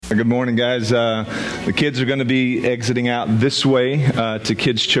Good morning, guys. The kids are going to be exiting out this way to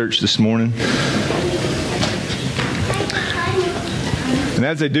Kids Church this morning. And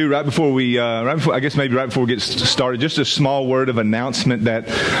as they do, right before we get started, just a small word of announcement that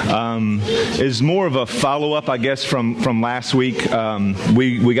is more of a follow-up, I guess, from last week.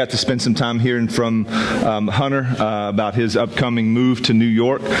 We got to spend some time hearing from Hunter about his upcoming move to New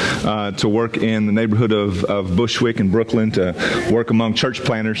York to work in the neighborhood of Bushwick and Brooklyn, to work among church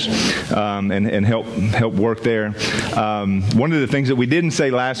planners and help work there. One of the things that we didn't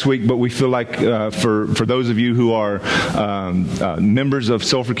say last week, but we feel like for those of you who are members of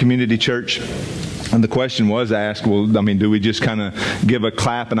Sulphur Community Church, and the question was asked, well, I mean, do we just kind of give a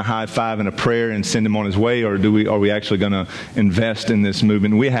clap and a high five and a prayer and send him on his way, or are we actually going to invest in this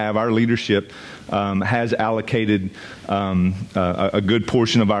movement? We have. Our leadership has allocated a good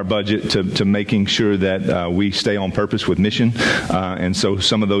portion of our budget to making sure that we stay on purpose with mission, and so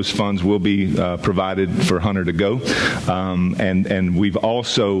some of those funds will be provided for Hunter to go, and we've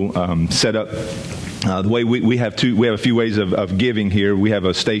also set up the way we have a few ways of giving here. We have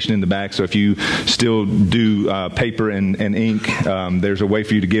a station in the back, so if you still do paper and ink, there's a way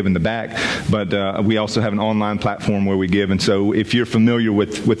for you to give in the back. But we also have an online platform where we give, and so if you're familiar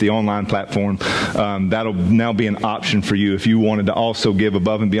with the online platform, that'll now be an option for you. If you wanted to also give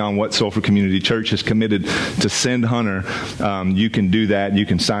above and beyond what Sulphur Community Church has committed to send Hunter, you can do that. You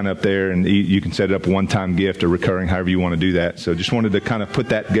can sign up there, and you can set up a one-time gift or recurring, however you want to do that. So just wanted to kind of put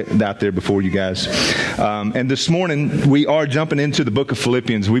that out there before you guys. And this morning, we are jumping into the book of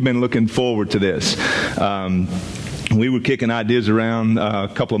Philippians. We've been looking forward to this. We were kicking ideas around a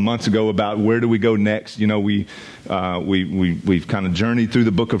couple of months ago about where do we go next. You know, we've kind of journeyed through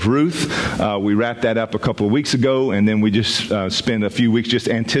the book of Ruth. We wrapped that up a couple of weeks ago, and then we just spent a few weeks just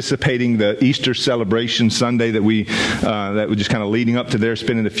anticipating the Easter celebration Sunday that we just kind of leading up to there,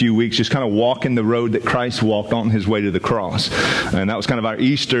 spending a few weeks just kind of walking the road that Christ walked on his way to the cross. And that was kind of our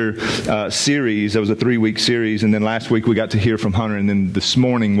Easter series. That was a 3-week series, and then last week we got to hear from Hunter, and then this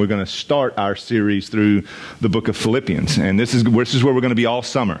morning we're going to start our series through the book of Philippians. And this is where we're going to be all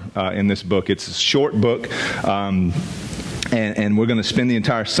summer in this book. It's a short book. And we're going to spend the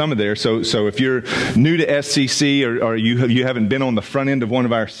entire summer there. So if you're new to SCC or you haven't been on the front end of one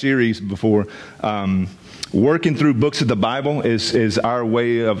of our series before, working through books of the Bible is our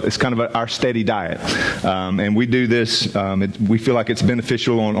way of, it's kind of our steady diet. And we do this, we feel like it's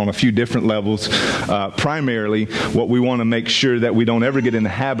beneficial on a few different levels. Primarily, what we want to make sure that we don't ever get in the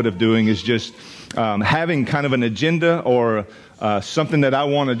habit of doing is just having kind of an agenda or something that I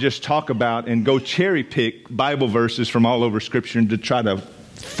want to just talk about and go cherry pick Bible verses from all over Scripture and to try to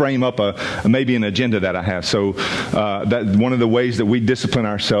frame up maybe an agenda that I have. So that one of the ways that we discipline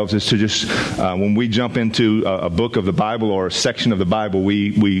ourselves is to just when we jump into a book of the Bible or a section of the Bible,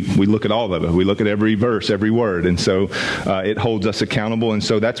 we look at all of it. We look at every verse, every word, and so it holds us accountable. And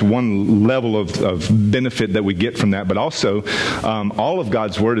so that's one level of benefit that we get from that. But also, all of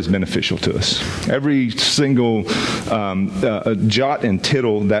God's Word is beneficial to us. Every single jot and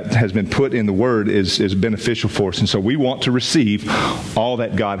tittle that has been put in the Word is beneficial for us. And so we want to receive all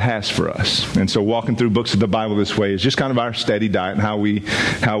that God has for us. And so walking through books of the Bible this way is just kind of our steady diet and how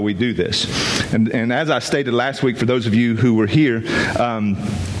we do this. And as I stated last week, for those of you who were here,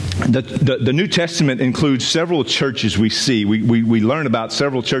 the New Testament includes several churches we see. We learn about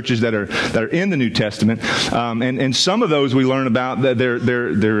several churches that are in the New Testament, and some of those we learn about that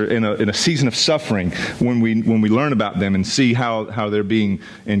they're in a season of suffering when we learn about them and see how they're being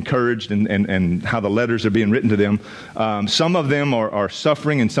encouraged and how the letters are being written to them. Some of them are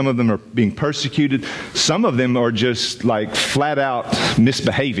suffering, and some of them are being persecuted. Some of them are just like flat out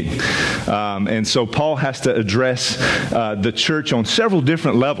misbehaving, and so Paul has to address the church on several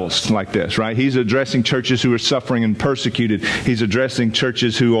different levels. Like this, right? He's addressing churches who are suffering and persecuted. He's addressing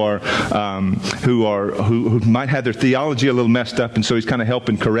churches who might have their theology a little messed up, and so he's kind of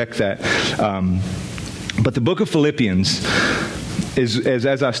helping correct that. But the book of Philippians is,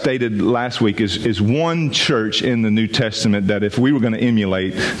 as I stated last week, is one church in the New Testament that if we were going to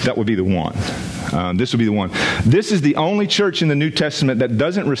emulate, that would be the one. This would be the one. This is the only church in the New Testament that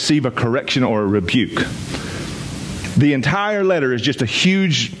doesn't receive a correction or a rebuke. The entire letter is just a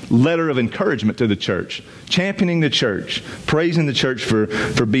huge letter of encouragement to the church, championing the church, praising the church for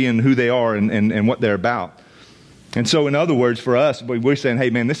being who they are and what they're about. And so, in other words, for us, we're saying, hey,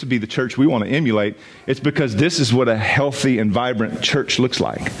 man, this would be the church we want to emulate. It's because this is what a healthy and vibrant church looks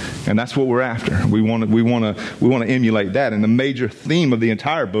like. And that's what we're after. We want to emulate that. And the major theme of the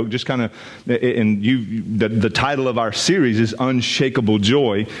entire book, just kind of, the title of our series is Unshakable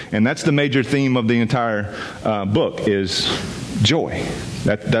Joy. And that's the major theme of the entire book, is joy.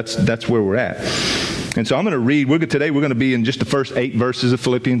 That's where we're at. And so I'm going to read. Today we're going to be in just the first 8 verses of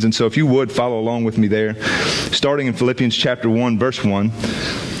Philippians. And so if you would follow along with me there, starting in Philippians chapter 1, verse 1.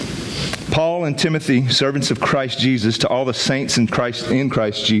 Paul and Timothy, servants of Christ Jesus, to all the saints in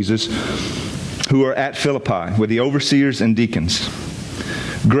Christ Jesus, who are at Philippi, with the overseers and deacons.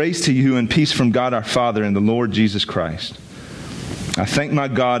 Grace to you and peace from God our Father and the Lord Jesus Christ. I thank my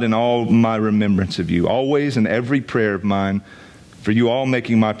God in all my remembrance of you, always in every prayer of mine, for you all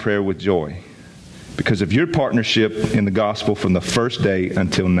making my prayer with joy, because of your partnership in the gospel from the first day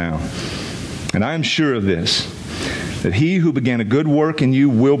until now. And I am sure of this, that he who began a good work in you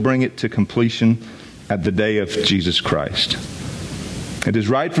will bring it to completion at the day of Jesus Christ. It is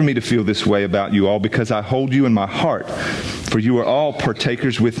right for me to feel this way about you all, because I hold you in my heart, for you are all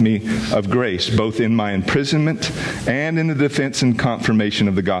partakers with me of grace, both in my imprisonment and in the defense and confirmation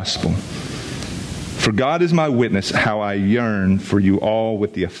of the gospel. For God is my witness how I yearn for you all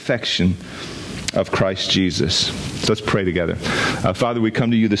with the affection of Christ Jesus. So let's pray together. Father, we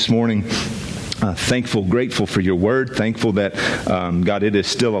come to you this morning thankful, grateful for your word, thankful that, God, it is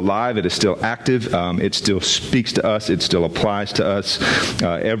still alive, it is still active, it still speaks to us, it still applies to us.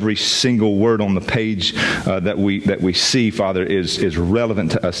 Every single word on the page that we see, Father, is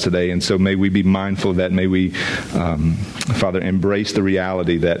relevant to us today. And so may we be mindful of that. May we, Father, embrace the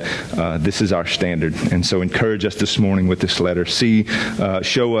reality that this is our standard. And so encourage us this morning with this letter.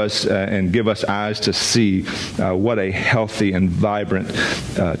 Show us and give us eyes to see what a healthy and vibrant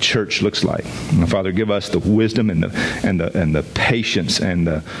church looks like. Father, give us the wisdom and the patience and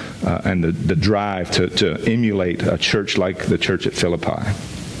the drive to emulate a church like the church at Philippi.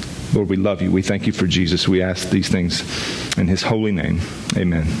 Lord, we love you. We thank you for Jesus. We ask these things in his holy name.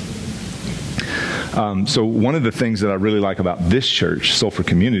 Amen. So one of the things that I really like about this church, Sulphur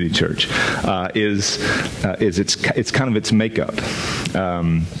Community Church, is it's kind of its makeup.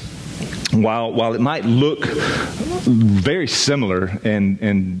 While it might look very similar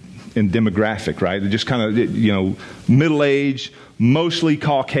and demographic, right? Just kind of, middle-aged, mostly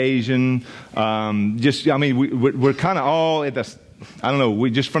Caucasian. We're kind of all at the, I don't know,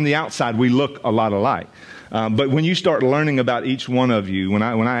 we just from the outside, we look a lot alike. But when you start learning about each one of you, when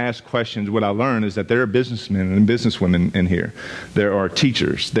I ask questions, what I learn is that there are businessmen and businesswomen in here. There are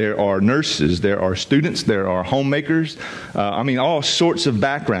teachers. There are nurses. There are students. There are homemakers. All sorts of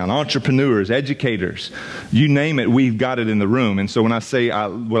background, entrepreneurs, educators. You name it, we've got it in the room. And so when I say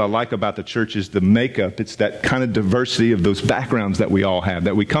what I like about the church is the makeup, it's that kind of diversity of those backgrounds that we all have,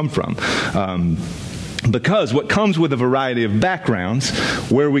 that we come from. Because what comes with a variety of backgrounds,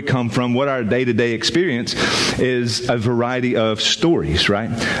 where we come from, what our day-to-day experience is a variety of stories, right?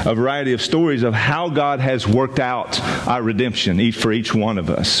 A variety of stories of how God has worked out our redemption for each one of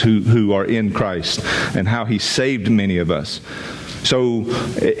us who are in Christ, and how he saved many of us. So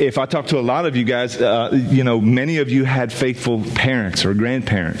if I talk to a lot of you guys, many of you had faithful parents or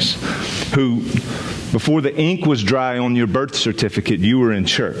grandparents who, before the ink was dry on your birth certificate, you were in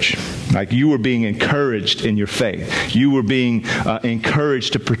church. Like you were being encouraged in your faith. You were being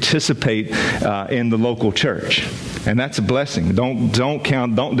encouraged to participate in the local church. And that's a blessing. Don't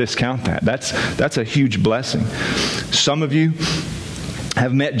discount that. That's a huge blessing. Some of you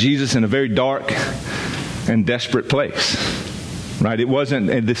have met Jesus in a very dark and desperate place. Right? It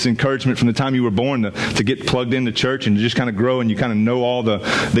wasn't this encouragement from the time you were born to get plugged into church and to just kind of grow, and you kind of know all the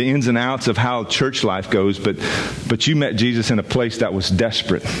ins and outs of how church life goes. But you met Jesus in a place that was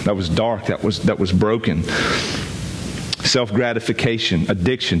desperate, that was dark, that was broken. Self-gratification,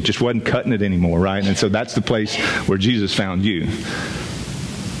 addiction, just wasn't cutting it anymore, right? And so that's the place where Jesus found you.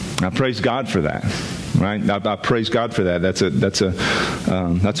 I praise God for that. Right? I praise God for that.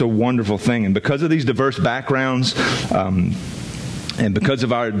 That's a wonderful thing. And because of these diverse backgrounds, and because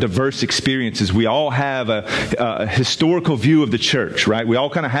of our diverse experiences, we all have a historical view of the church, right? We all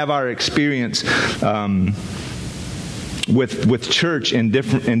kind of have our experience with church in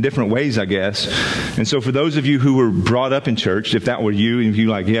different ways, I guess. And so, for those of you who were brought up in church, if that were you, if you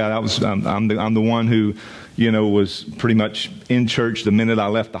like, yeah, that was I'm the one who, was pretty much in church the minute I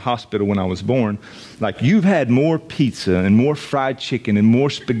left the hospital when I was born. Like, you've had more pizza and more fried chicken and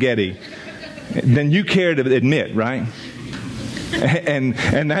more spaghetti than you care to admit, right? And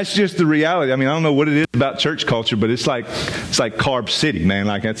that's just the reality. I don't know what it is about church culture, but it's like Carb City, man.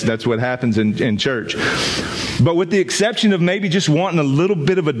 Like that's what happens in church. But with the exception of maybe just wanting a little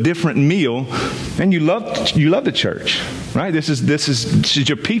bit of a different meal, and you love the church, right? This is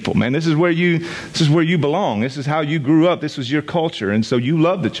your people, man. This is where you belong. This is how you grew up. This was your culture, and so you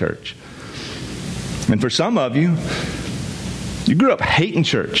love the church. And for some of you, you grew up hating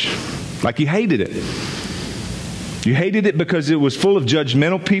church, like you hated it. You hated it because it was full of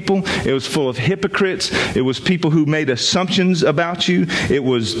judgmental people. It was full of hypocrites. It was people who made assumptions about you. It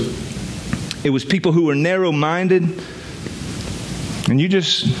was people who were narrow-minded. And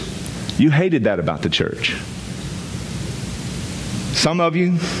you hated that about the church. Some of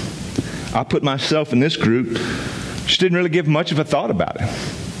you, I put myself in this group, just didn't really give much of a thought about it.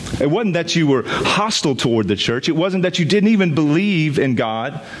 It wasn't that you were hostile toward the church. It wasn't that you didn't even believe in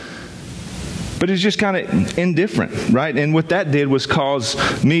God. But it's just kind of indifferent, right? And what that did was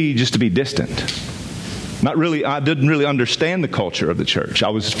cause me just to be distant. I didn't really understand the culture of the church. I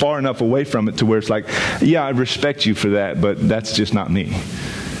was far enough away from it to where it's like, yeah, I respect you for that, but that's just not me.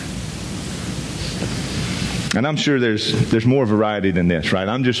 And I'm sure there's more variety than this, right?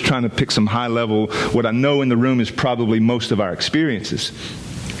 I'm just trying to pick some high level. What I know in the room is probably most of our experiences.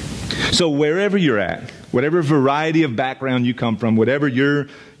 So wherever you're at, whatever variety of background you come from, whatever your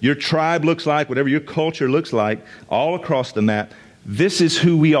tribe looks like, whatever your culture looks like, all across the map, this is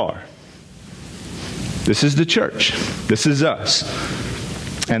who we are. This is the church. This is us.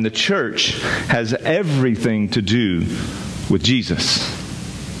 And the church has everything to do with Jesus.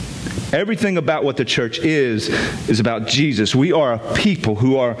 Everything about what the church is about Jesus. We are a people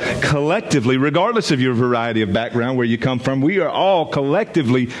who are collectively, regardless of your variety of background, where you come from, we are all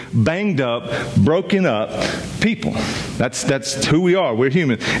collectively banged up, broken up people. That's who we are. We're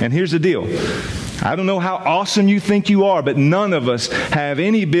human. And here's the deal. I don't know how awesome you think you are, but none of us have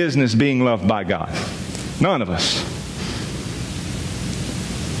any business being loved by God. None of us.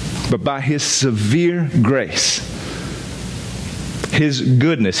 But by His severe grace, His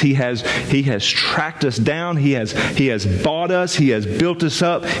goodness, He has tracked us down. He has bought us. He has built us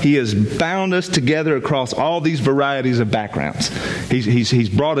up. He has bound us together across all these varieties of backgrounds. He's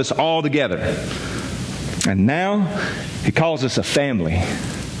brought us all together. And now He calls us a family.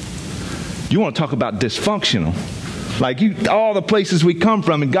 You want to talk about dysfunctional? Like all the places we come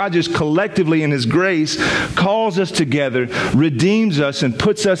from, and God just collectively in His grace calls us together, redeems us, and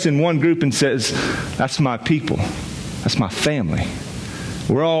puts us in one group and says, that's my people. That's my family.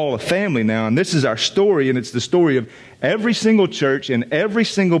 We're all a family now, and this is our story, and it's the story of every single church in every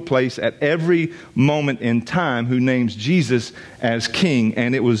single place at every moment in time who names Jesus as King,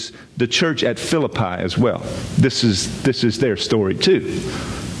 and it was the church at Philippi as well. This is their story too.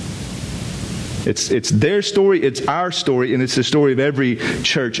 It's their story, it's our story, and it's the story of every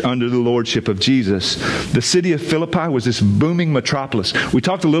church under the lordship of Jesus. The city of Philippi was this booming metropolis. We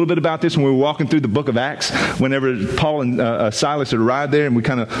talked a little bit about this when we were walking through the book of Acts, whenever Paul and Silas had arrived there, and we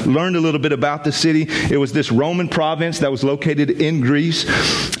kind of learned a little bit about the city. It was this Roman province that was located in Greece.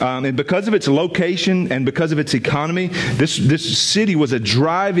 And because of its location and because of its economy, this city was a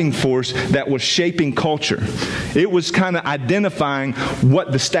driving force that was shaping culture. It was kind of identifying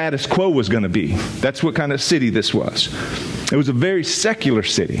what the status quo was going to be. That's what kind of city this was. It was a very secular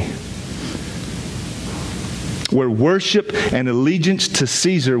city where worship and allegiance to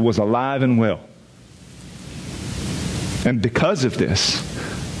Caesar was alive and well. And because of this,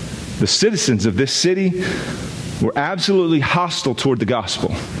 the citizens of this city were absolutely hostile toward the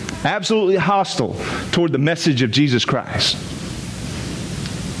gospel, absolutely hostile toward the message of Jesus Christ.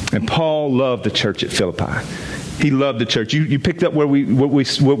 And Paul loved the church at Philippi. He loved the church. You picked up what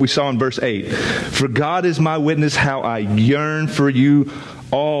we saw in verse 8. For God is my witness how I yearn for you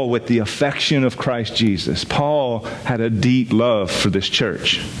all with the affection of Christ Jesus. Paul had a deep love for this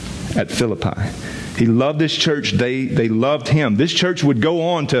church at Philippi. He loved this church. They loved him. This church would go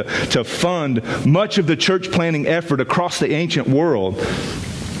on to fund much of the church planting effort across the ancient world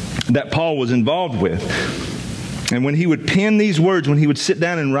that Paul was involved with. And when he would pen these words, when he would sit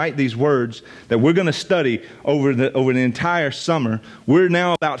down and write these words that we're going to study over the entire summer, we're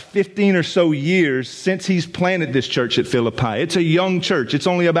now about 15 or so years since he's planted this church at Philippi. It's a young church. It's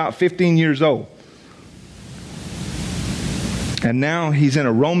only about 15 years old. And now he's in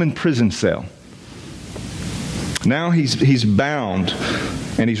a Roman prison cell. Now he's bound,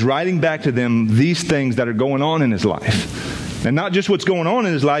 and he's writing back to them these things that are going on in his life. And not just what's going on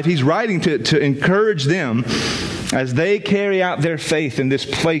in his life, he's writing to encourage them as they carry out their faith in this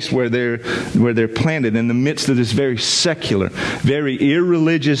place where they're planted in the midst of this very secular, very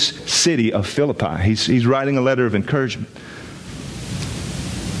irreligious city of Philippi. He's writing a letter of encouragement.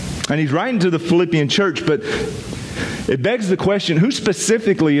 And he's writing to the Philippian church, but it begs the question, who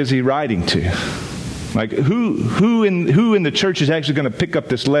specifically is he writing to? Like, who in the church is actually going to pick up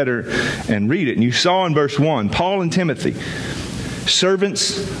this letter and read it? And you saw in verse 1, Paul and Timothy,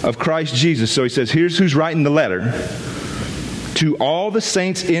 servants of Christ Jesus. So he says, here's who's writing the letter. To all the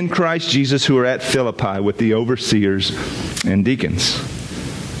saints in Christ Jesus who are at Philippi with the overseers and deacons.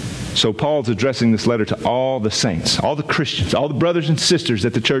 So Paul's addressing this letter to all the saints, all the Christians, all the brothers and sisters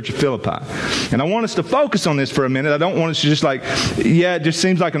at the church of Philippi. And I want us to focus on this for a minute. I don't want us to just it just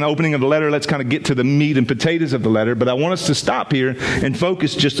seems like an opening of the letter. Let's kind of get to the meat and potatoes of the letter. But I want us to stop here and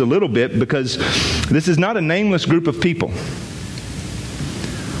focus just a little bit, because this is not a nameless group of people.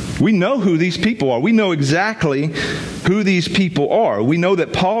 We know who these people are. We know exactly who these people are. We know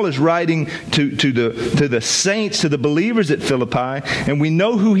that Paul is writing to the saints, to the believers at Philippi, and we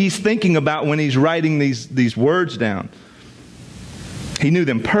know who he's thinking about when he's writing these words down. He knew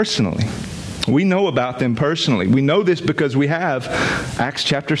them personally. We know about them personally. We know this because we have Acts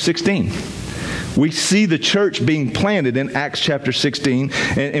chapter 16. We see the church being planted in Acts chapter 16,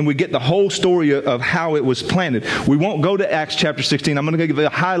 and we get the whole story of how it was planted. We won't go to Acts chapter 16. I'm going to give a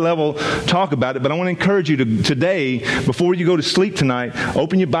high-level talk about it, but I want to encourage you to today, before you go to sleep tonight,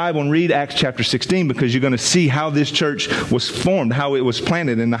 open your Bible and read Acts chapter 16, because you're going to see how this church was formed, how it was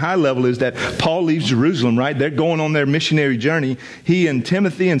planted. And the high level is that Paul leaves Jerusalem, right? They're going on their missionary journey. He and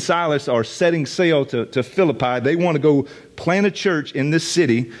Timothy and Silas are setting sail to Philippi. They want to go plant a church in this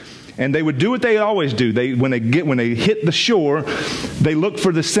city. And they would do what they always do. When they hit the shore, they look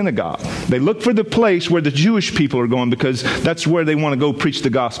for the synagogue. They look for the place where the Jewish people are going, because that's where they want to go preach the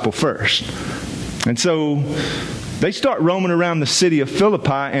gospel first. And so they start roaming around the city of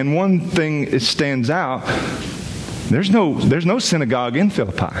Philippi, and one thing stands out. There's no synagogue in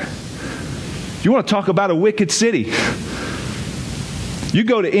Philippi. You want to talk about a wicked city? You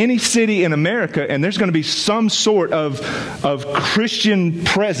go to any city in America, and there's going to be some sort of Christian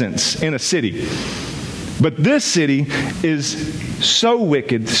presence in a city. But this city is so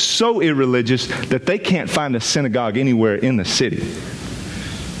wicked, so irreligious, that they can't find a synagogue anywhere in the city.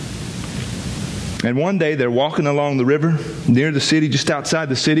 And one day they're walking along the river near the city, just outside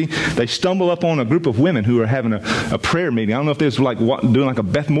the city. They stumble up on a group of women who are having a prayer meeting. I don't know if they was doing like a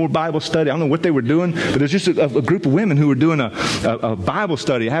Beth Moore Bible study. I don't know what they were doing, but there's just a group of women who were doing a Bible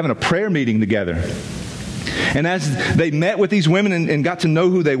study, having a prayer meeting together. And as they met with these women and got to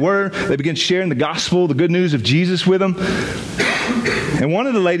know who they were, they began sharing the gospel, the good news of Jesus with them. And one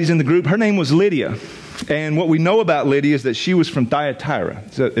of the ladies in the group, her name was Lydia. And what we know about Lydia is that she was from Thyatira.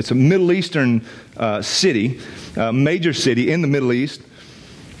 It's a Middle Eastern city, major city in the Middle East.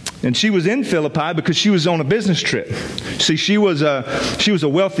 And she was in Philippi because she was on a business trip. See, she was a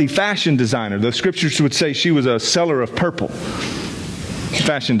wealthy fashion designer. The scriptures would say she was a seller of purple.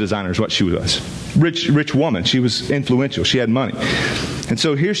 Fashion designer is what she was. Rich woman. She was influential. She had money. And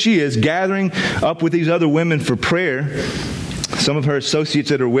so here she is gathering up with these other women for prayer. Some of her associates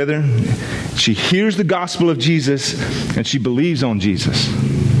that are with her. She hears the gospel of Jesus, and she believes on Jesus.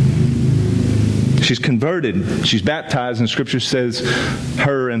 She's converted. She's baptized, and Scripture says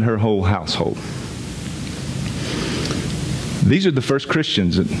her and her whole household. These are the first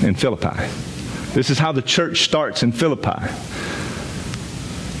Christians in Philippi. This is how the church starts in Philippi.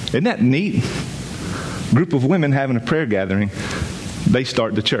 Isn't that neat? Group of women having a prayer gathering. They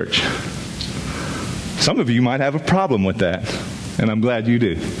start the church. Some of you might have a problem with that, and I'm glad you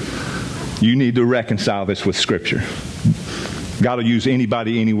do. You need to reconcile this with Scripture. God will use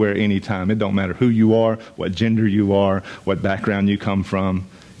anybody, anywhere, anytime. It don't matter who you are, what gender you are, what background you come from.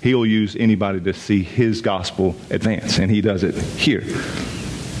 He'll use anybody to see His gospel advance, and He does it here.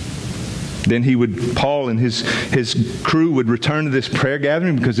 Then Paul and his crew would return to this prayer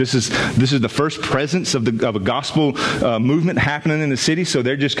gathering, because this is the first presence of a gospel movement happening in the city. So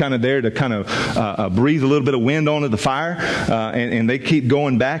they're just kind of there to kind of breathe a little bit of wind onto the fire, and they keep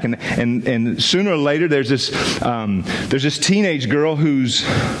going back. And sooner or later, there's this teenage girl who's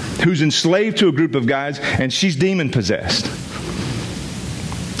enslaved to a group of guys, and she's demon possessed,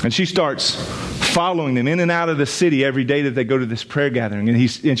 and she starts following them in and out of the city every day that they go to this prayer gathering.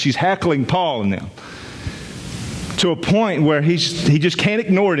 And she's heckling Paul and them to a point where he just can't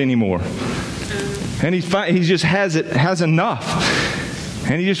ignore it anymore. And he just has enough.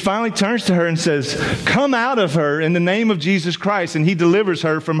 And he just finally turns to her and says, "Come out of her in the name of Jesus Christ." And he delivers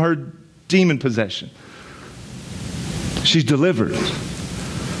her from her demon possession. She's delivered.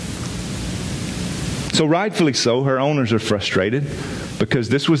 So rightfully so, her owners are frustrated, because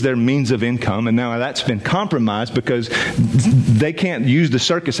this was their means of income, and now that's been compromised because they can't use the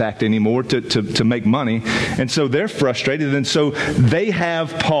circus act anymore to make money. And so they're frustrated, and so they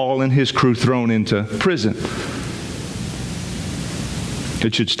have Paul and his crew thrown into prison.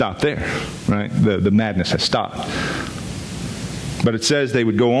 It should stop there, right? The madness has stopped. But it says they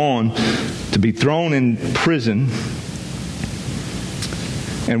would go on to be thrown in prison,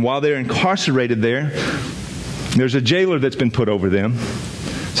 and while they're incarcerated there, there's a jailer that's been put over them.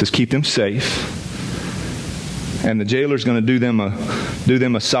 It says keep them safe. And the jailer's going to do do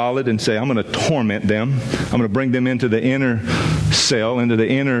them a solid and say, I'm going to torment them. I'm going to bring them into the inner cell, into the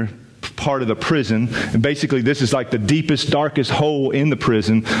inner part of the prison. And basically, this is like the deepest, darkest hole in the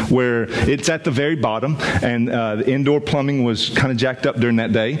prison where it's at the very bottom. And the indoor plumbing was kind of jacked up during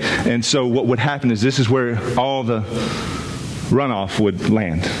that day. And so what would happen is this is where all the runoff would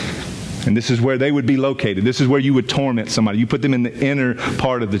land. And this is where they would be located. This is where you would torment somebody. You put them in the inner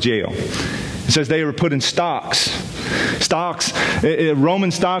part of the jail. It says they were put in stocks.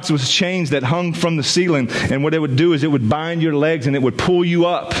 Roman stocks was chains that hung from the ceiling. And what it would do is it would bind your legs and it would pull you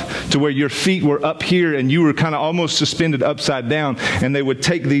up to where your feet were up here and you were kind of almost suspended upside down. And they would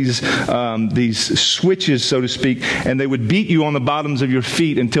take these switches, so to speak, and they would beat you on the bottoms of your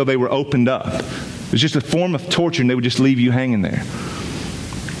feet until they were opened up. It was just a form of torture, and they would just leave you hanging there.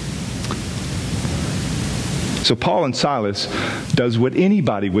 So Paul and Silas does what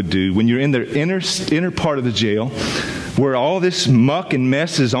anybody would do when you're in their inner part of the jail, where all this muck and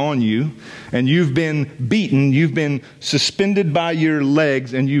mess is on you, and you've been beaten, you've been suspended by your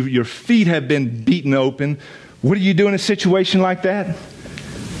legs, and your feet have been beaten open. What do you do in a situation like that?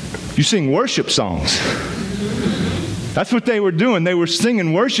 You sing worship songs. That's what they were doing. They were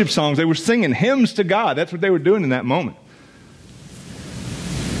singing worship songs. They were singing hymns to God. That's what they were doing in that moment.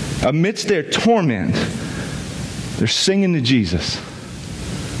 Amidst their torment, they're singing to Jesus.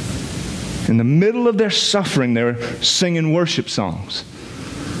 In the middle of their suffering, they're singing worship songs.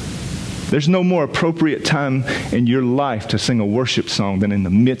 There's no more appropriate time in your life to sing a worship song than in the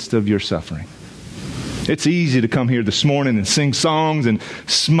midst of your suffering. It's easy to come here this morning and sing songs and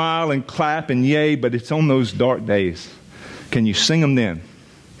smile and clap and yay, but it's on those dark days. Can you sing them then?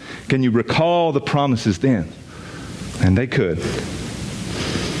 Can you recall the promises then? And they could.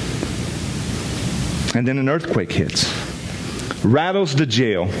 And then an earthquake hits, rattles the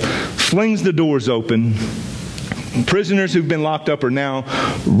jail, flings the doors open. Prisoners who've been locked up are now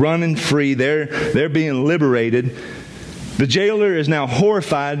running free. They're being liberated. The jailer is now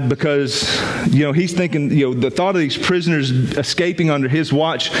horrified because, he's thinking, the thought of these prisoners escaping under his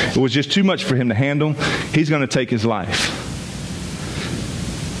watch was just too much for him to handle. He's going to take his life.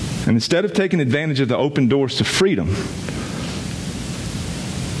 And instead of taking advantage of the open doors to freedom,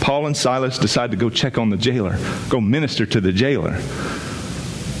 Paul and Silas decide to go check on the jailer, go minister to the jailer.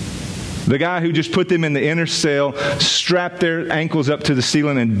 The guy who just put them in the inner cell, strapped their ankles up to the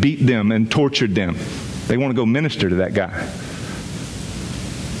ceiling and beat them and tortured them. They want to go minister to that guy.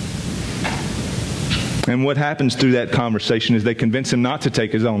 And what happens through that conversation is they convince him not to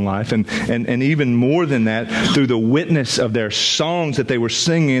take his own life. And even more than that, through the witness of their songs that they were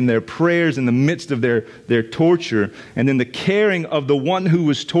singing, their prayers in the midst of their torture, and then the caring of the one who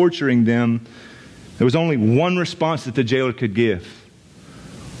was torturing them, there was only one response that the jailer could give.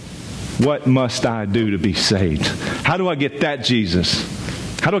 What must I do to be saved? How do I get that Jesus?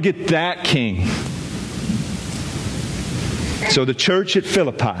 How do I get that King? So the church at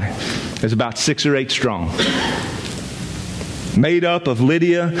Philippi is about 6 or 8 strong. Made up of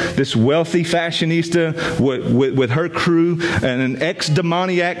Lydia, this wealthy fashionista with her crew, and an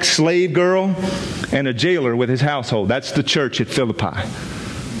ex-demoniac slave girl, and a jailer with his household. That's the church at Philippi.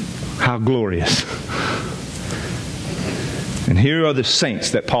 How glorious. And here are the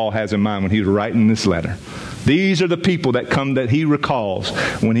saints that Paul has in mind when he's writing this letter. These are the people that he recalls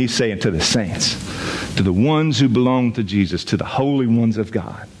when he's saying to the saints, to the ones who belong to Jesus, to the holy ones of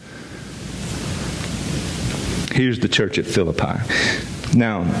God. Here's the church at Philippi.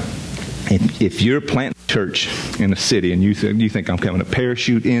 Now, if you're planting a church in a city and you think I'm coming to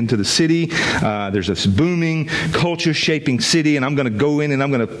parachute into the city, there's this booming, culture-shaping city, and I'm going to go in and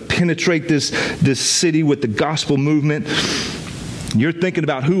I'm going to penetrate this city with the gospel movement. You're thinking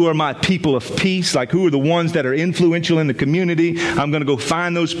about who are my people of peace, like who are the ones that are influential in the community. I'm going to go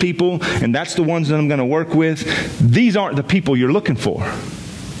find those people, and that's the ones that I'm going to work with. These aren't the people you're looking for.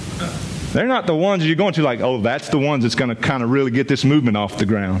 They're not the ones you're going to like, oh, that's the ones that's going to kind of really get this movement off the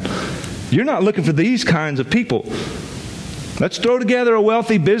ground. You're not looking for these kinds of people. Let's throw together a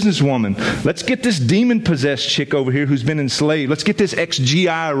wealthy businesswoman. Let's get this demon-possessed chick over here who's been enslaved. Let's get this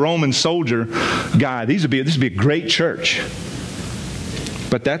ex-GI Roman soldier guy. This would be a great church.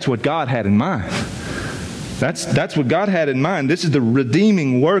 But that's what God had in mind. That's what God had in mind. This is the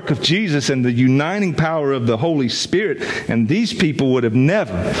redeeming work of Jesus and the uniting power of the Holy Spirit. And these people would have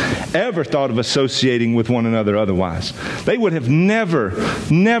never, ever thought of associating with one another otherwise. They would have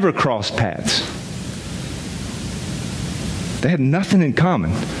never crossed paths. They had nothing in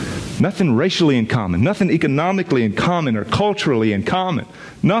common. Nothing racially in common. Nothing economically in common or culturally in common.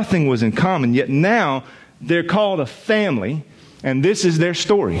 Nothing was in common. Yet now they're called a family. And this is their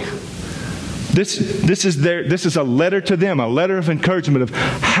story. This is a letter to them, a letter of encouragement of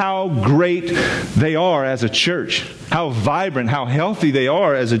how great they are as a church, how vibrant, how healthy they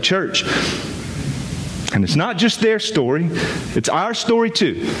are as a church. And it's not just their story, it's our story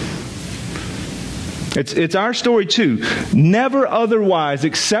too. It's our story too. Never otherwise,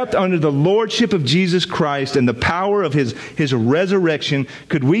 except under the lordship of Jesus Christ and the power of His resurrection,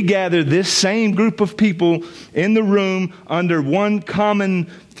 could we gather this same group of people in the room under one common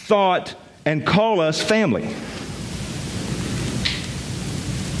thought and call us family.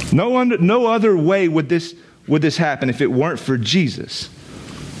 No other way would this happen if it weren't for Jesus.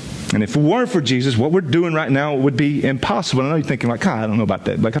 And if it weren't for Jesus, what we're doing right now would be impossible. I know you're thinking like, I don't know about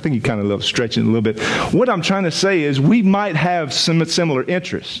that. Like, I think you kind of stretching a little bit. What I'm trying to say is we might have some similar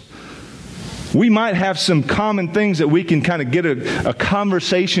interests. We might have some common things that we can kind of get a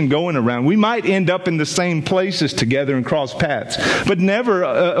conversation going around. We might end up in the same places together and cross paths. But never,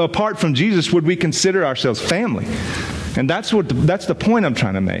 apart from Jesus, would we consider ourselves family. And that's the point I'm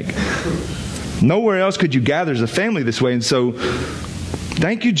trying to make. Nowhere else could you gather as a family this way. And so,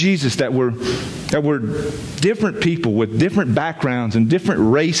 thank you, Jesus, that we're different people with different backgrounds and different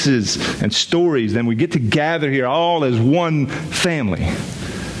races and stories. Then we get to gather here all as one family.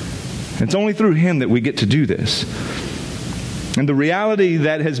 It's only through Him that we get to do this. And the reality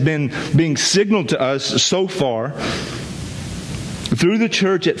that has been being signaled to us so far through the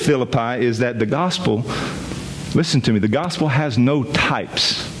church at Philippi is that the gospel, listen to me, the gospel has no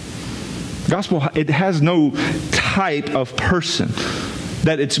types. Gospel, it has no type of person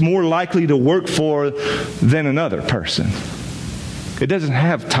that it's more likely to work for than another person. It doesn't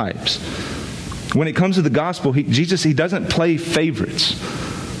have types. When it comes to the gospel, Jesus doesn't play favorites.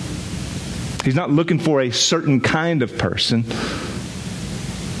 He's not looking for a certain kind of person,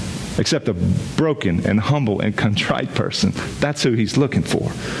 except a broken and humble and contrite person. That's who He's looking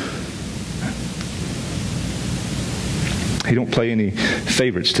for. He don't play any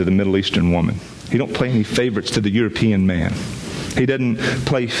favorites to the Middle Eastern woman. He don't play any favorites to the European man. He doesn't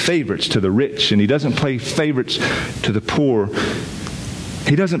play favorites to the rich, and He doesn't play favorites to the poor.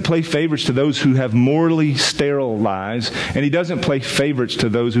 He doesn't play favorites to those who have morally sterile lives, and He doesn't play favorites to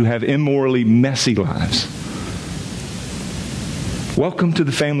those who have immorally messy lives. Welcome to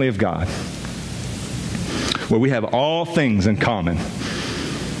the family of God, where we have all things in common.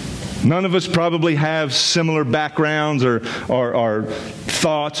 None of us probably have similar backgrounds or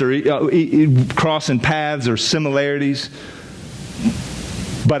thoughts or crossing paths or similarities.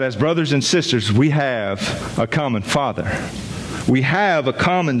 But as brothers and sisters, we have a common Father. We have a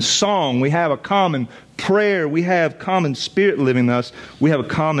common song. We have a common prayer. We have common Spirit living in us. We have a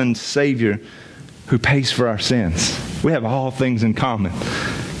common Savior who pays for our sins. We have all things in common.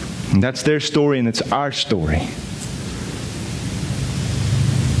 And that's their story, and it's our story.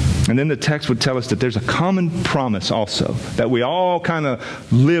 And then the text would tell us that there's a common promise also that we all kind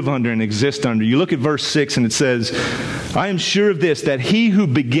of live under and exist under. You look at verse 6 and it says, I am sure of this, that He who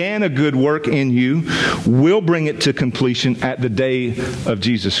began a good work in you will bring it to completion at the day of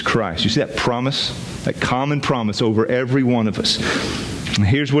Jesus Christ. You see that promise, that common promise over every one of us. And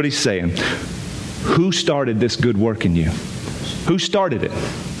here's what He's saying. Who started this good work in you? Who started it?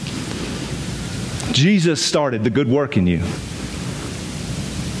 Jesus started the good work in you.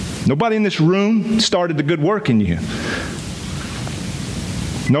 Nobody in this room started the good work in you.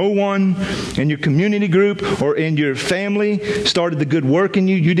 No one in your community group or in your family started the good work in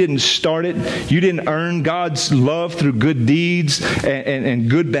you. You didn't start it. You didn't earn God's love through good deeds and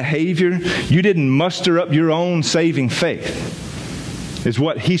good behavior. You didn't muster up your own saving faith, is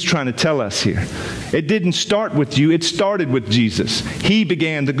what He's trying to tell us here. It didn't start with you. It started with Jesus. He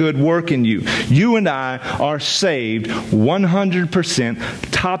began the good work in you. You and I are saved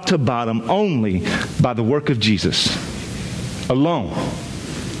 100%, top to bottom, only by the work of Jesus alone.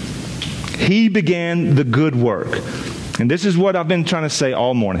 He began the good work. And this is what I've been trying to say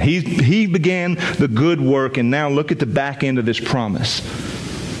all morning. He began the good work, and now look at the back end of this promise,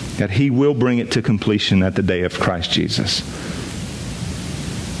 that He will bring it to completion at the day of Christ Jesus.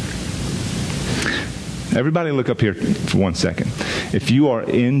 Everybody look up here for 1 second. If you are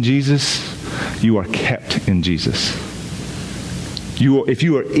in Jesus, you are kept in Jesus. If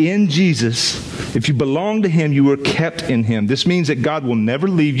you are in Jesus, if you belong to Him, you are kept in Him. This means that God will never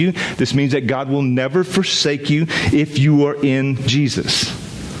leave you. This means that God will never forsake you if you are in Jesus.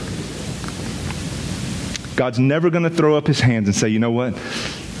 God's never going to throw up His hands and say, you know what?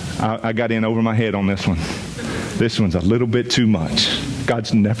 I got in over my head on this one. This one's a little bit too much.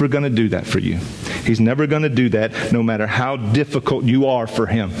 God's never going to do that for you. He's never going to do that no matter how difficult you are for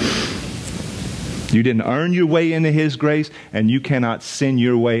Him. You didn't earn your way into His grace, and you cannot sin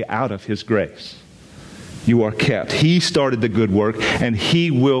your way out of His grace. You are kept. He started the good work, and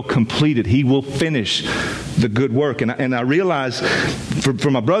He will complete it. He will finish the good work. And I realize, for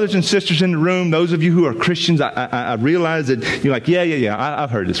my brothers and sisters in the room, those of you who are Christians, I realize that you're like, yeah,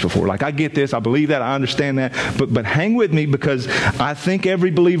 I've heard this before. Like, I get this, I believe that, I understand that. But hang with me, because I think every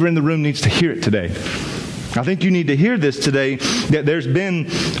believer in the room needs to hear it today. I think you need to hear this today, that there's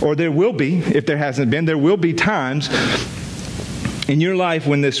been, or there will be, if there hasn't been, there will be times in your life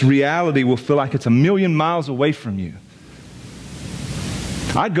when this reality will feel like it's a million miles away from you.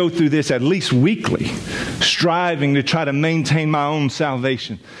 I go through this at least weekly, striving to try to maintain my own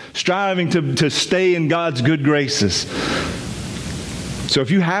salvation, striving to stay in God's good graces. So if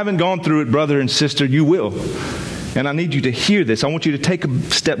you haven't gone through it, brother and sister, you will. And I need you to hear this. I want you to take a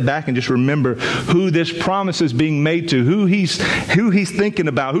step back and just remember who this promise is being made to, who he's thinking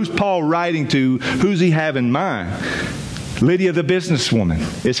about, who's Paul writing to, who's he have in mind. Lydia the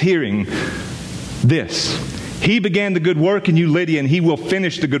businesswoman is hearing this. He began the good work in you, Lydia, and He will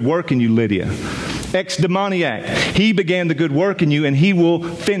finish the good work in you, Lydia. Ex-demoniac, he began the good work in you, and He will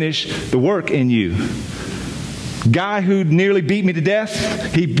finish the work in you. Guy who nearly beat me to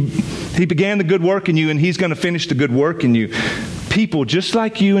death, he began the good work in you, and He's going to finish the good work in you. People just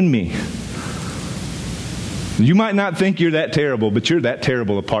like you and me. You might not think you're that terrible, but you're that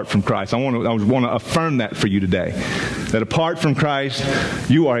terrible apart from Christ. I want to affirm that for you today. That apart from Christ,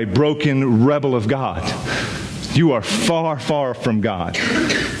 you are a broken rebel of God. You are far, far from God.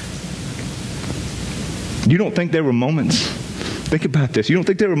 You don't think there were moments? Think about this. You don't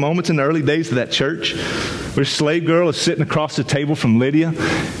think there were moments in the early days of that church where a slave girl is sitting across the table from Lydia?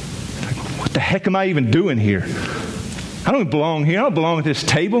 What the heck am I even doing here? I don't belong here. I don't belong at this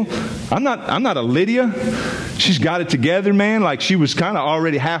table. I'm not a Lydia. She's got it together, man. Like, she was kind of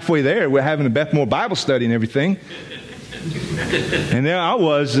already halfway there. We're having a Bethmore Bible study and everything. And there I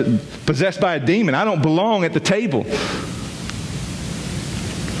was, possessed by a demon. I don't belong at the table.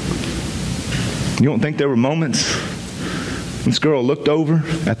 You don't think there were moments? This girl looked over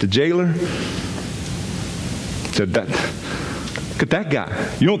at the jailer, said, look at that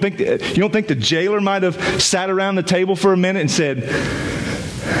guy. You don't think the jailer might have sat around the table for a minute and said,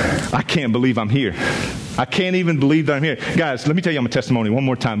 I can't believe I'm here. I can't even believe that I'm here. Guys, let me tell you my testimony one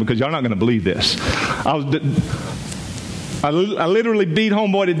more time, because y'all not going to believe this. I literally beat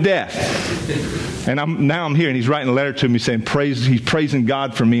homeboy to death. And now I'm here, and he's writing a letter to me saying he's praising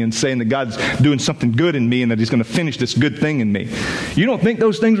God for me and saying that God's doing something good in me and that He's going to finish this good thing in me. You don't think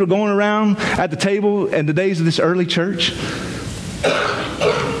those things were going around at the table in the days of this early church?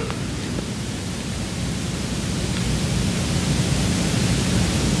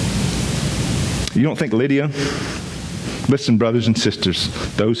 You don't think Lydia... Listen, brothers and sisters,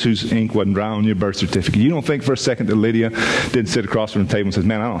 those whose ink wasn't dry on your birth certificate, you don't think for a second that Lydia didn't sit across from the table and says,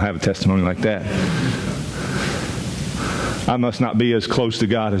 man, I don't have a testimony like that. I must not be as close to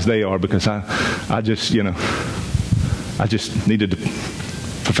God as they are, because I just needed to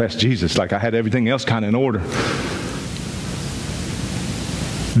profess Jesus. Like, I had everything else kind of in order.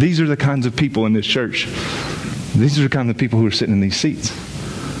 These are the kinds of people in this church. These are the kinds of people who are sitting in these seats.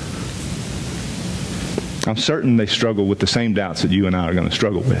 I'm certain they struggle with the same doubts that you and I are going to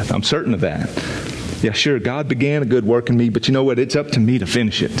struggle with. I'm certain of that. Yeah, sure, God began a good work in me, but you know what? It's up to me to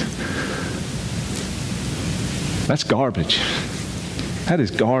finish it. That's garbage. That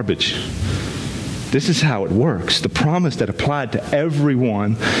is garbage. This is how it works. The promise that applied to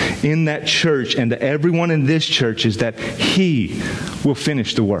everyone in that church and to everyone in this church is that He will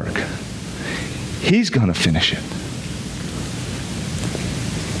finish the work. He's going to finish it.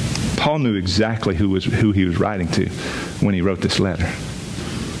 Paul knew exactly who he was writing to when he wrote this letter.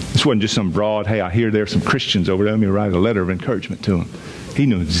 This wasn't just some broad, hey, I hear there are some Christians over there, let me write a letter of encouragement to them. He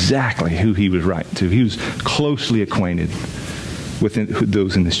knew exactly who he was writing to. He was closely acquainted with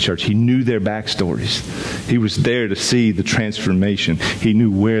those in this church. He knew their backstories. He was there to see the transformation. He knew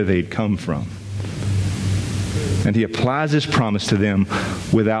where they'd come from. And he applies this promise to them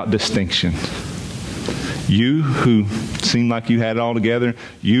without distinction. You who seemed like you had it all together,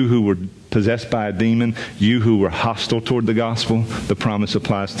 you who were possessed by a demon, you who were hostile toward the gospel, the promise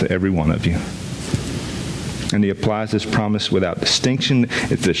applies to every one of you. And he applies this promise without distinction.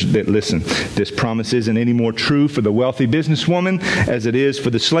 Listen, this promise isn't any more true for the wealthy businesswoman as it is for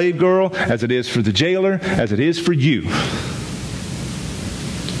the slave girl, as it is for the jailer, as it is for you.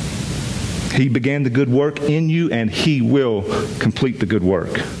 He began the good work in you, and He will complete the good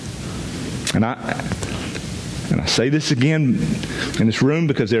work. And I say this again in this room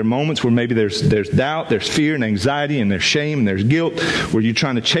because there are moments where maybe there's doubt, there's fear and anxiety, and there's shame and there's guilt, where you're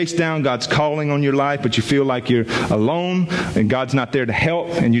trying to chase down God's calling on your life, but you feel like you're alone and God's not there to help,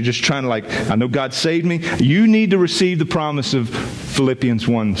 and you're just trying to I know God saved me. You need to receive the promise of Philippians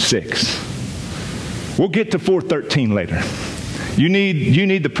 1:6. We'll get to 4:13 later. You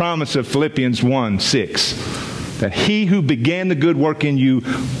need the promise of Philippians 1:6, that he who began the good work in you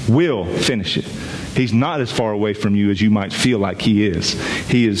will finish it. He's not as far away from you as you might feel like he is.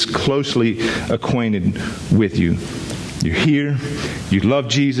 He is closely acquainted with you. You're here. You love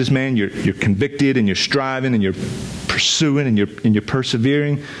Jesus, man. You're convicted, and you're striving, and you're pursuing, and you're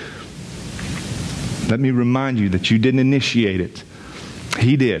persevering. Let me remind you that you didn't initiate it.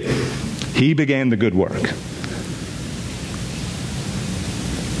 He did. He began the good work.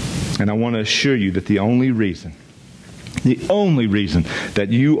 And I want to assure you that the only reason that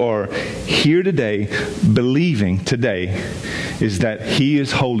you are here today, believing today, is that he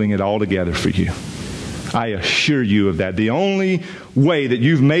is holding it all together for you. I assure you of that. The only way that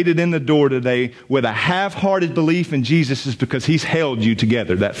you've made it in the door today with a half-hearted belief in Jesus is because he's held you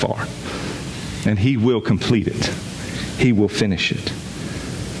together that far. And he will complete it. He will finish it.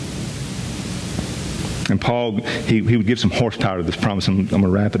 And Paul, he would give some horsepower to this promise. I'm going to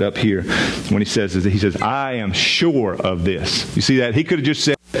wrap it up here when he says, I am sure of this. You see that? He could have just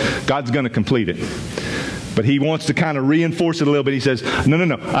said, God's going to complete it. But he wants to kind of reinforce it a little bit. He says,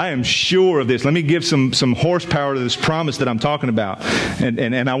 no, I am sure of this. Let me give some horsepower to this promise that I'm talking about.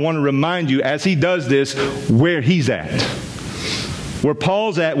 And I want to remind you, as he does this, where he's at. Where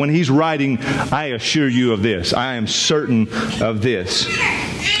Paul's at when he's writing, I assure you of this. I am certain of this.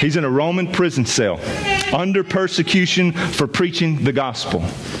 He's in a Roman prison cell, under persecution for preaching the gospel.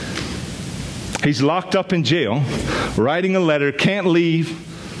 He's locked up in jail, writing a letter, can't leave,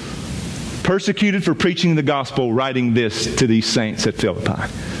 persecuted for preaching the gospel, writing this to these saints at Philippi.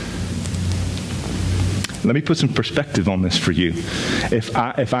 Let me put some perspective on this for you.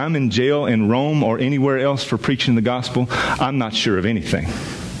 If I'm in jail in Rome or anywhere else for preaching the gospel, I'm not sure of anything.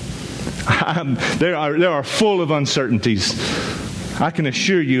 There are full of uncertainties. I can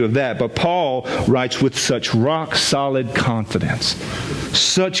assure you of that. But Paul writes with such rock-solid confidence.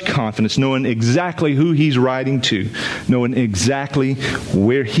 Such confidence, knowing exactly who he's writing to, knowing exactly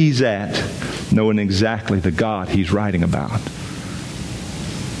where he's at, knowing exactly the God he's writing about.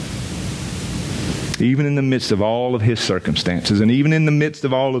 Even in the midst of all of his circumstances, and even in the midst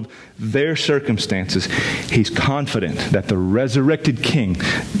of all of their circumstances, he's confident that the resurrected King,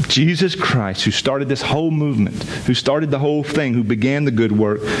 Jesus Christ, who started this whole movement, who started the whole thing, who began the good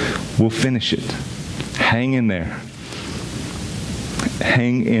work, will finish it. Hang in there.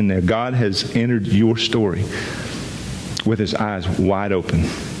 Hang in there. God has entered your story with his eyes wide open.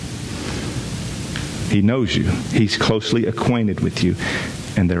 He knows you. He's closely acquainted with you.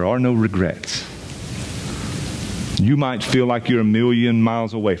 And there are no regrets. You might feel like you're a million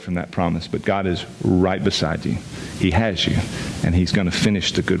miles away from that promise, but God is right beside you. He has you, and he's going to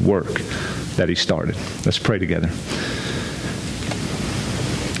finish the good work that he started. Let's pray together.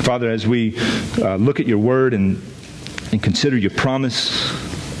 Father, as we look at your word and consider your promise,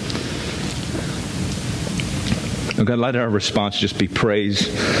 oh God, let our response just be praise.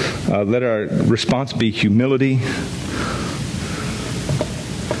 Let our response be humility.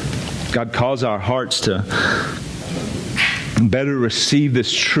 God, cause our hearts to better receive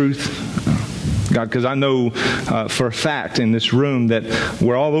this truth. God, because I know for a fact in this room that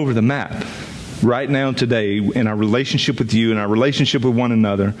we're all over the map right now today in our relationship with you and our relationship with one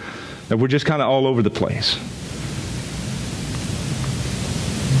another, that we're just kind of all over the place.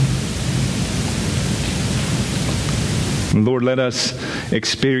 And Lord, let us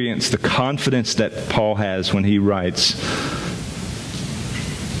experience the confidence that Paul has when he writes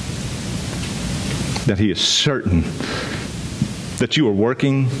that he is certain that you are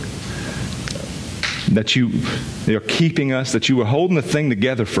working, that you are keeping us, that you are holding the thing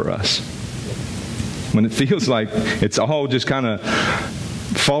together for us. When it feels like it's all just kind of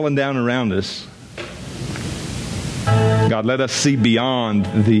falling down around us, God, let us see beyond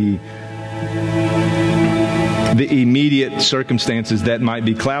the immediate circumstances that might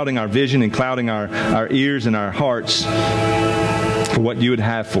be clouding our vision and clouding our ears and our hearts for what you would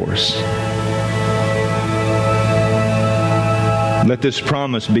have for us. Let this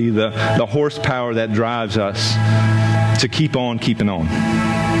promise be the horsepower that drives us to keep on keeping on.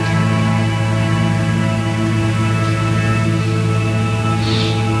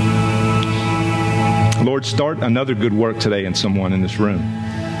 Lord, start another good work today in someone in this room.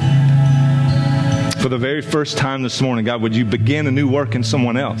 For the very first time this morning, God, would you begin a new work in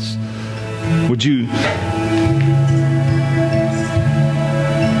someone else? Would you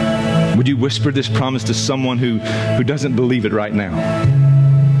Would you whisper this promise to someone who doesn't believe it right now?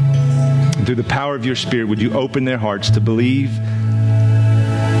 And through the power of your Spirit, would you open their hearts to believe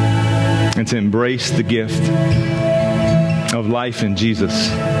and to embrace the gift of life in Jesus?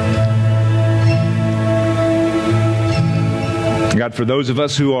 God, for those of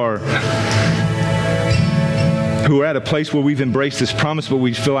us who are at a place where we've embraced this promise, but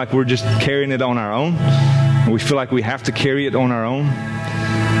we feel like we're just carrying it on our own, and we feel like we have to carry it on our own,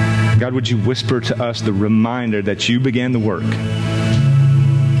 God, would you whisper to us the reminder that you began the work,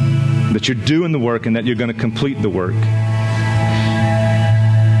 that you're doing the work, and that you're going to complete the work.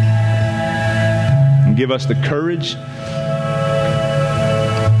 And give us the courage,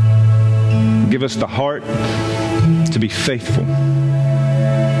 give us the heart to be faithful.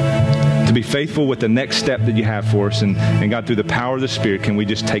 To be faithful with the next step that you have for us. And God, through the power of the Spirit, can we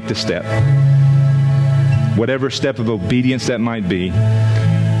just take the step? Whatever step of obedience that might be,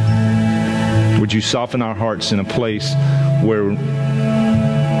 would you soften our hearts in a place where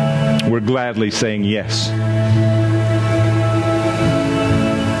we're gladly saying yes?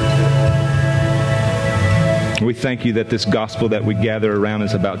 We thank you that this gospel that we gather around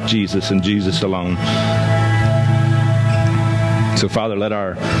is about Jesus and Jesus alone. So, Father, let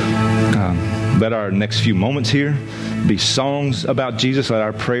our next few moments here be songs about Jesus. Let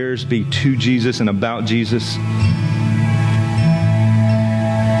our prayers be to Jesus and about Jesus.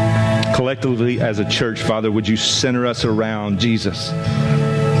 Collectively as a church, Father, would you center us around Jesus?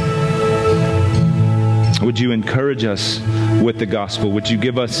 Would you encourage us with the gospel? Would you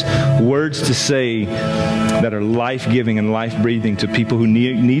give us words to say that are life-giving and life-breathing to people who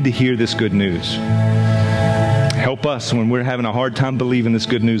need to hear this good news? Help us when we're having a hard time believing this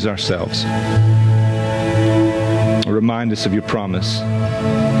good news ourselves. Remind us of your promise.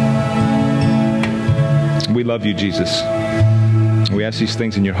 We love you, Jesus. We ask these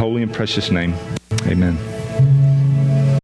things in your holy and precious name. Amen.